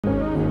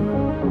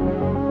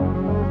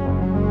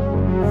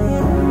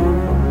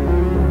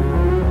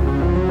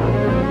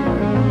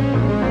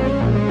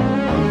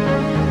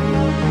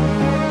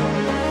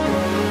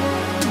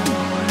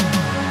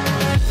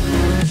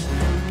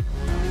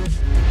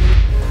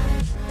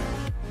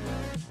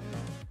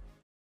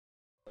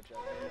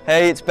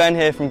Hey, it's Ben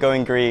here from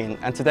Going Green,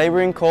 and today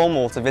we're in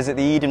Cornwall to visit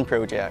the Eden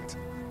Project.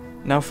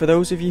 Now, for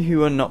those of you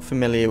who are not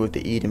familiar with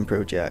the Eden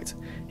Project,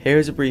 here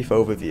is a brief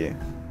overview.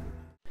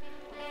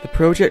 The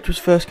project was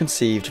first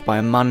conceived by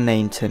a man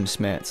named Tim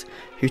Smith,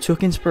 who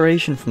took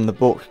inspiration from the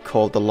book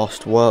called The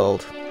Lost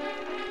World.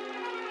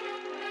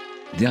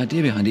 The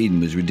idea behind Eden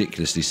was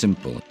ridiculously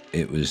simple.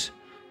 It was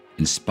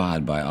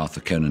inspired by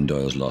Arthur Conan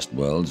Doyle's Lost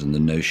Worlds and the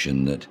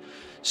notion that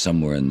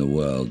somewhere in the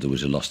world there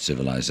was a lost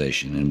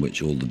civilization in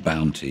which all the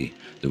bounty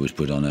that was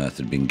put on Earth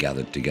had been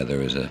gathered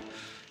together as an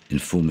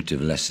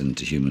informative lesson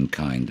to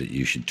humankind that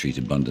you should treat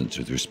abundance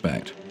with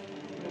respect.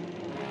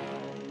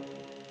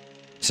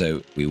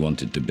 So we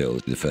wanted to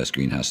build the first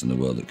greenhouse in the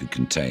world that could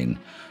contain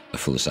a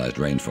full-sized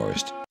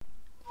rainforest.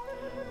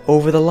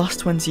 Over the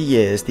last 20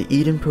 years, the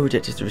Eden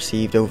Project has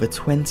received over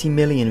 20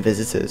 million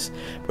visitors,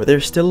 but there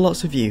are still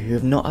lots of you who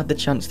have not had the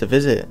chance to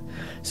visit,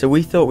 so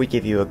we thought we'd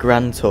give you a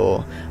grand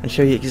tour and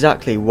show you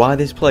exactly why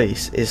this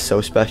place is so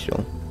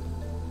special.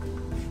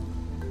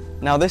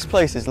 Now this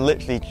place is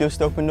literally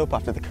just opened up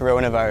after the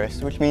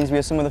coronavirus, which means we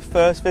are some of the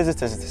first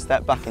visitors to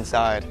step back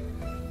inside.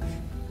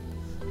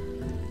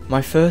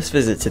 My first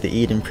visit to the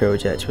Eden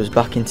Project was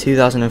back in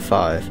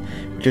 2005,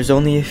 which was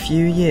only a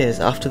few years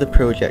after the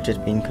project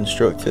had been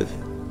constructed.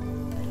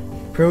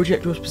 The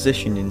project was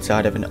positioned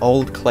inside of an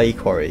old clay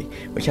quarry,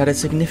 which had a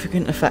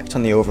significant effect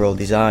on the overall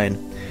design.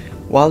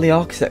 While the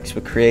architects were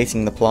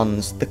creating the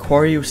plans, the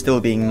quarry was still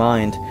being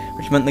mined,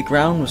 which meant the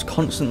ground was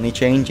constantly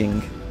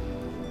changing.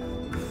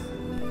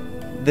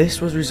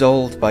 This was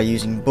resolved by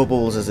using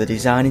bubbles as a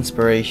design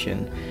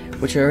inspiration,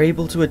 which are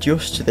able to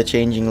adjust to the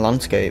changing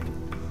landscape.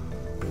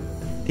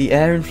 The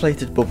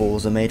air-inflated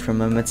bubbles are made from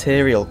a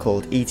material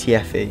called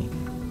ETFE.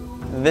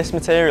 This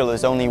material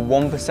is only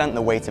 1%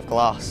 the weight of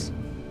glass.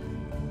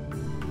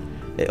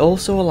 It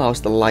also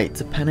allows the light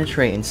to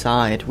penetrate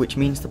inside, which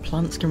means the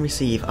plants can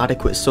receive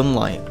adequate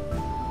sunlight.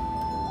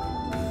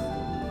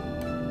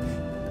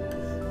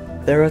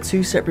 There are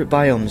two separate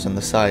biomes on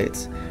the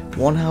site.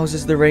 One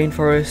houses the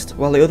rainforest,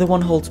 while the other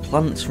one holds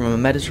plants from a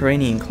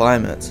Mediterranean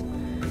climate.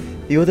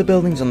 The other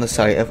buildings on the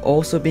site have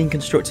also been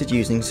constructed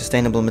using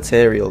sustainable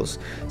materials,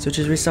 such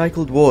as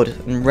recycled wood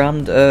and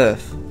rammed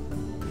earth.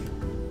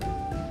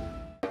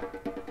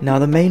 Now,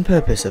 the main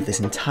purpose of this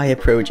entire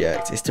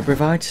project is to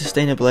provide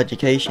sustainable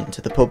education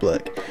to the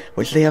public,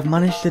 which they have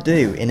managed to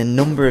do in a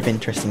number of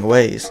interesting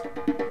ways.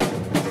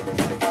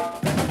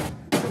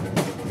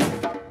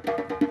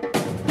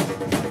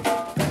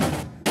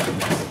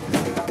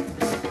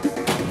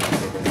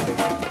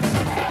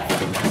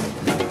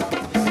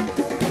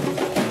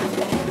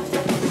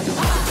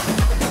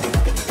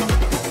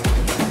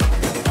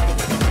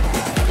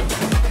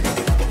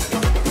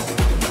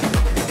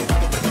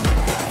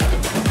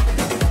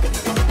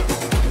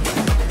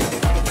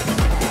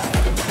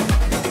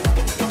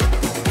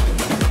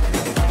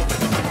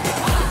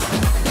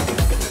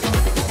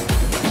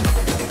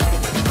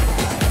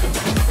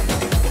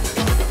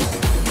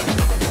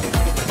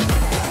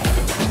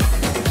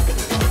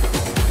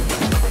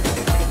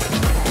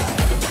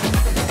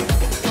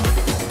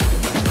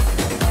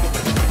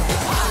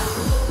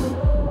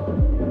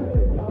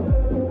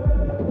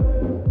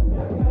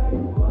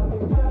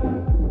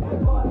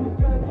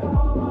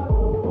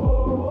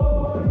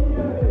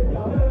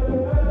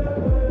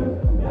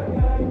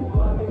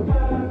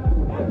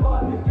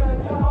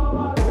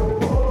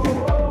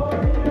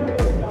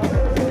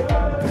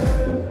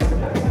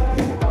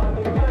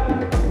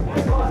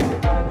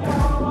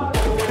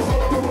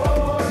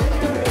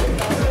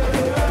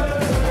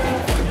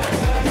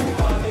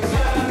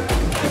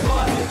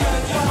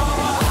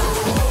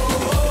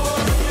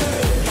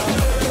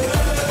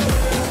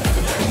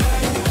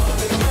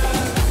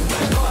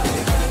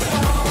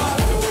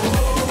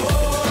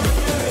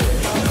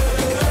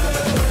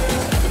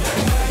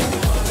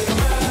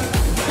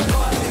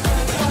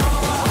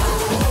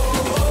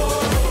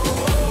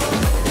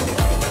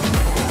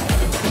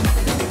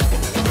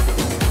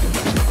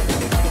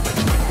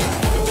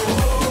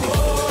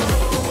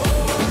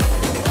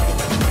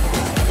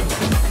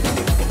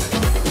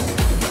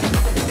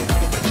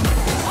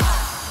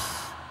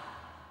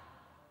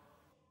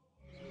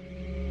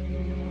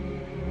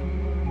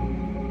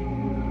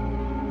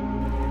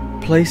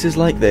 Places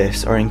like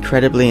this are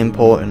incredibly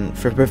important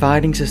for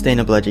providing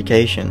sustainable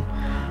education.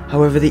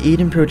 However, the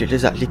Eden Project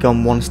has actually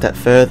gone one step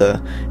further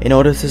in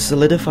order to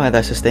solidify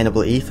their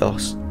sustainable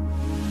ethos.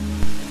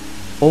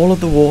 All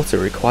of the water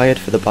required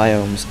for the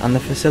biomes and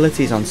the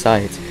facilities on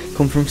site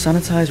come from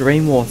sanitised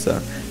rainwater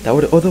that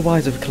would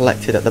otherwise have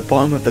collected at the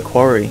bottom of the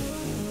quarry.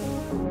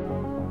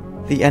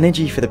 The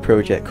energy for the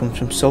project comes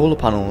from solar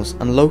panels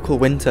and local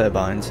wind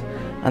turbines,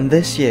 and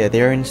this year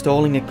they are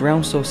installing a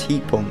ground source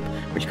heat pump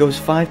which goes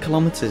 5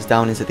 kilometres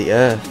down into the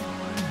earth.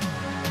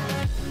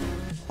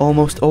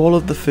 Almost all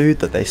of the food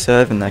that they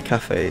serve in their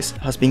cafes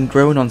has been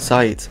grown on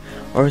site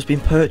or has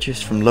been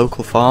purchased from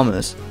local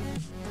farmers.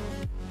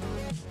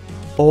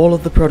 All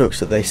of the products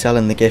that they sell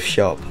in the gift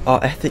shop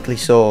are ethically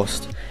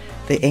sourced.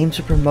 They aim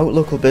to promote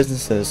local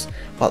businesses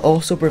while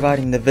also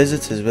providing the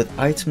visitors with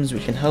items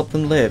which can help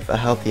them live a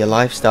healthier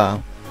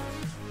lifestyle.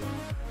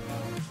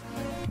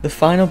 The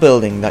final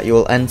building that you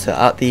will enter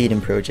at the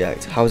Eden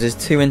Project houses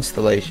two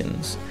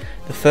installations.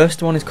 The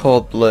first one is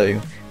called Blue,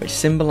 which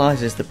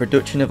symbolises the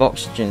production of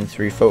oxygen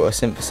through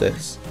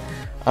photosynthesis.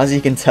 As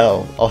you can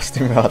tell,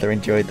 Austin rather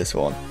enjoyed this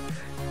one.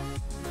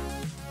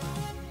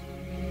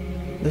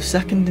 The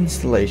second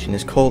installation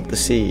is called The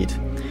Seed.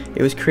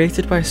 It was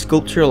created by a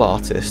sculptural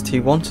artist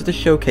who wanted to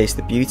showcase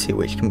the beauty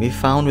which can be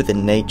found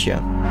within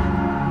nature.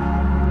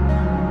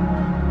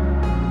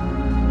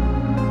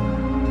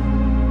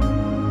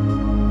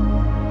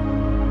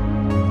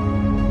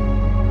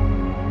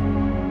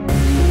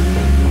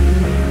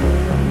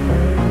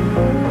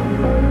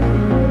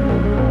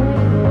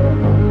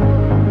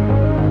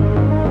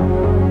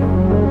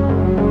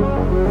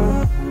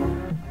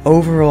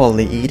 Overall,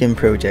 the Eden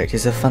Project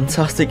is a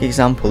fantastic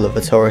example of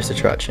a tourist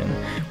attraction,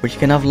 which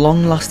can have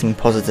long-lasting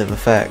positive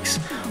effects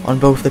on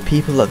both the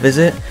people that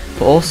visit,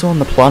 but also on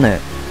the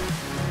planet.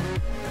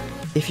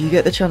 If you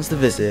get the chance to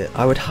visit,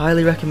 I would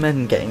highly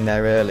recommend getting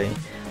there early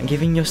and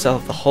giving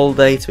yourself the whole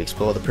day to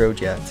explore the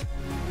project.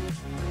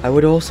 I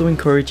would also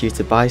encourage you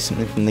to buy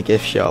something from the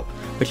gift shop,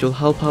 which will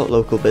help out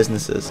local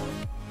businesses.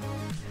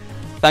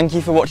 Thank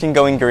you for watching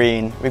Going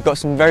Green. We've got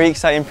some very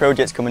exciting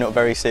projects coming up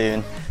very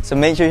soon, so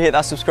make sure you hit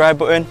that subscribe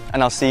button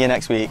and I'll see you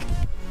next week.